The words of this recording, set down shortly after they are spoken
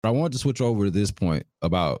But I wanted to switch over to this point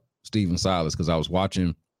about Stephen Silas because I was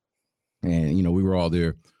watching, and we were all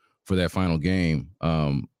there for that final game.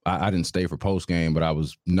 I didn't stay for post game, but I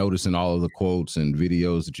was noticing all of the quotes and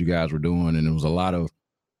videos that you guys were doing, and there was a lot of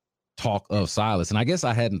talk of Silas. And I guess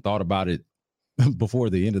I hadn't thought about it before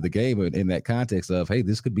the end of the game in that context of, hey,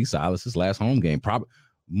 this could be Silas's last home game. Probably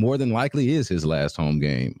more than likely is his last home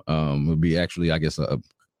game. It would be actually, I guess,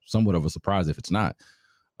 somewhat of a surprise if it's not.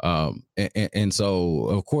 And so,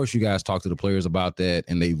 of course, you guys talk to the players about that,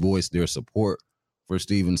 and they voiced their support for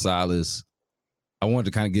Stephen Silas. I wanted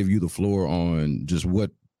to kind of give you the floor on just what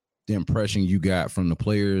the impression you got from the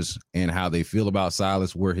players and how they feel about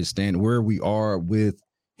Silas, where we are with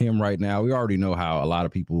him right now. We already know how a lot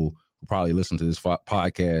of people who probably listen to this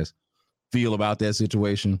podcast feel about that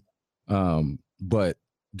situation. But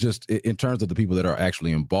just in terms of the people that are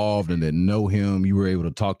actually involved and that know him, you were able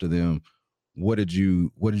to talk to them. What did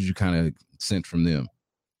you kind of sense from them?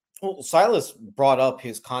 Well, Silas brought up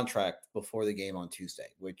his contract before the game on Tuesday,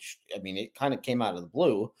 which, I mean, it kind of came out of the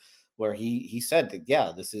blue where he said that,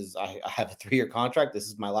 yeah, I have a 3-year contract. This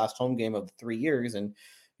is my last home game of the 3 years. And,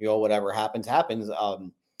 whatever happens.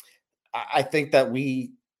 I think that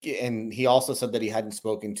and he also said that he hadn't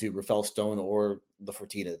spoken to Rafael Stone or the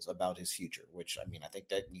Fertittas about his future, which, I mean, I think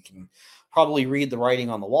that you can probably read the writing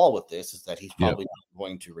on the wall with this is that he's probably not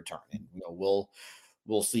going to return. And,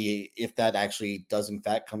 we'll see if that actually does in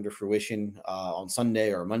fact come to fruition on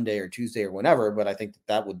Sunday or Monday or Tuesday or whenever. But I think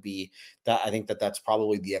that would be that. I think that that's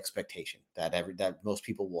probably the expectation that most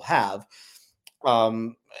people will have.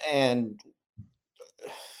 And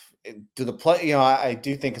to the play, I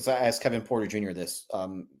do think, because I asked Kevin Porter Jr. this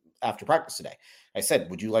after practice today. I said,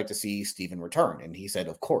 "Would you like to see Stephen return?" And he said,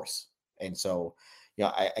 "Of course." And so,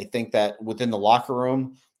 I think that within the locker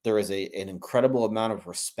room there is an incredible amount of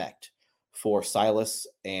respect for Silas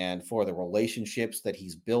and for the relationships that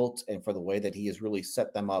he's built and for the way that he has really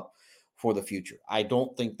set them up for the future. I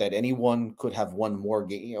don't think that anyone could have won more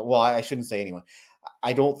games. Well, I shouldn't say anyone.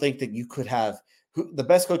 I don't think that you could have the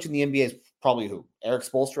best coach in the NBA is probably who? Eric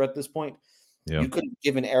Spoelstra at this point. Yeah. You could have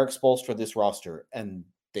given Eric Spoelstra this roster and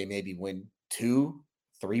they maybe win 2-3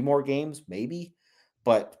 more games, maybe.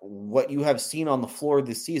 But what you have seen on the floor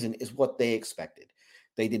this season is what they expected.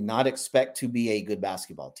 They did not expect to be a good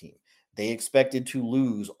basketball team. They expected to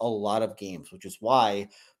lose a lot of games, which is why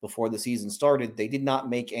before the season started, they did not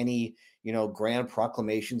make any, grand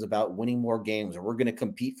proclamations about winning more games, or we're going to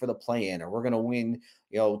compete for the play-in, or we're going to win,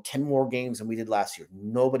 10 more games than we did last year.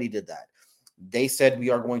 Nobody did that. They said we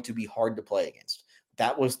are going to be hard to play against.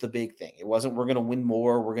 That was the big thing. It wasn't we're going to win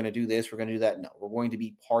more, we're going to do this, we're going to do that. No, we're going to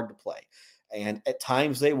be hard to play. And at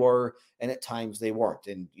times they were, and at times they weren't.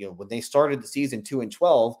 And, when they started the season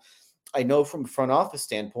 2-12, I know from a front office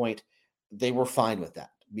standpoint, they were fine with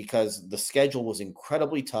that because the schedule was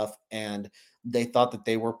incredibly tough and they thought that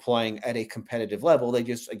they were playing at a competitive level. They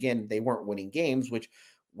just, again, they weren't winning games, which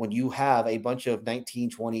when you have a bunch of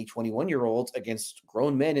 19, 20, 21-year-olds against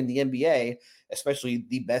grown men in the NBA, especially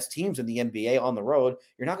the best teams in the NBA on the road,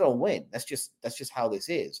 you're not going to win. That's just how this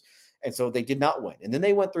is. And so they did not win. And then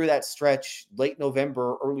they went through that stretch late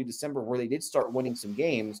November, early December, where they did start winning some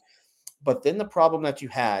games. But then the problem that you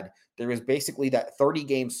had, there is basically that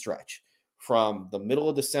 30-game stretch from the middle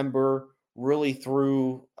of December really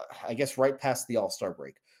through, I guess, right past the All-Star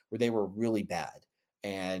break, where they were really bad.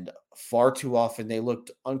 And far too often they looked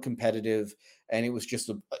uncompetitive, and it was just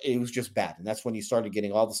bad. And that's when you started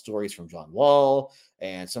getting all the stories from John Wall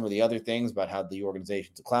and some of the other things about how the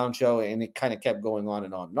organization's a clown show, and it kind of kept going on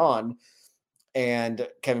and on and on. And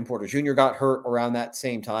Kevin Porter Jr. got hurt around that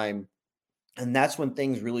same time, and that's when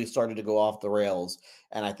things really started to go off the rails.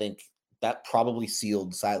 And I think that probably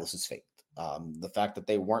sealed Silas's fate. The fact that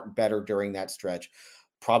they weren't better during that stretch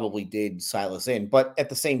probably did Silas in. But at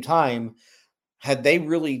the same time, had they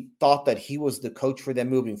really thought that he was the coach for them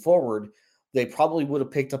moving forward, they probably would have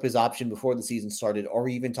picked up his option before the season started or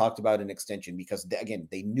even talked about an extension because, again,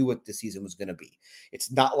 they knew what the season was going to be.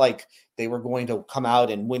 It's not like they were going to come out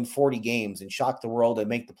and win 40 games and shock the world and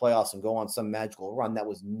make the playoffs and go on some magical run. That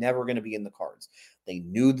was never going to be in the cards. They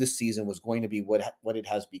knew the season was going to be what it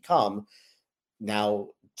has become. Now,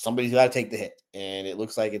 somebody's got to take the hit, and it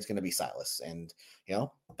looks like it's going to be Silas. And,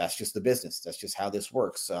 that's just the business. That's just how this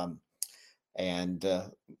works. And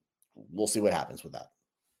we'll see what happens with that.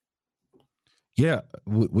 Yeah,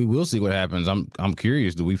 we will see what happens. I'm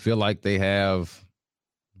curious. Do we feel like they have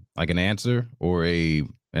like an answer or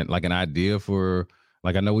like an idea for,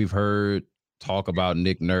 like, I know we've heard talk about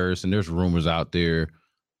Nick Nurse and there's rumors out there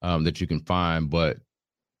that you can find. But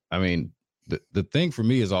I mean, the thing for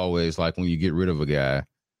me is always like when you get rid of a guy,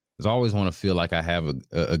 because I always want to feel like I have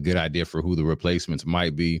a good idea for who the replacements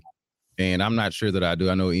might be. And I'm not sure that I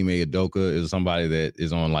do. I know Ime Udoka is somebody that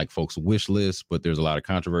is on like folks' wish list, but there's a lot of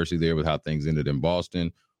controversy there with how things ended in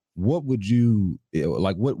Boston. What would you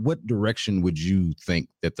like? What direction would you think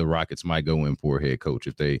that the Rockets might go in for a head coach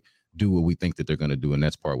if they do what we think that they're going to do, and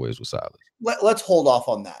that's part ways with Silas? Let's hold off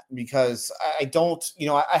on that because I don't,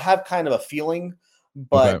 I have kind of a feeling, Okay.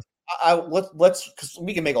 but let's because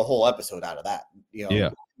we can make a whole episode out of that,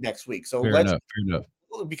 Yeah. next week. So Fair enough.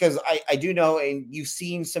 because I do know, and you've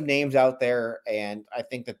seen some names out there, and I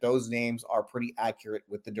think that those names are pretty accurate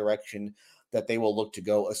with the direction that they will look to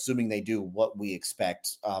go, assuming they do what we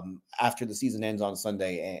expect after the season ends on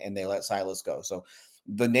Sunday and they let Silas go. So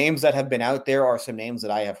the names that have been out there are some names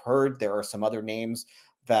that I have heard. There are some other names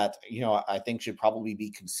that I think should probably be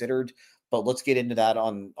considered. But let's get into that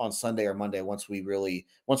on Sunday or Monday once we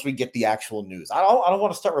get the actual news. I don't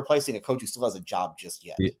want to start replacing a coach who still has a job just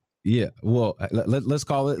yet. Yeah. Well, let's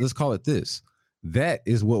call it this. That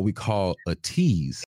is what we call a tease.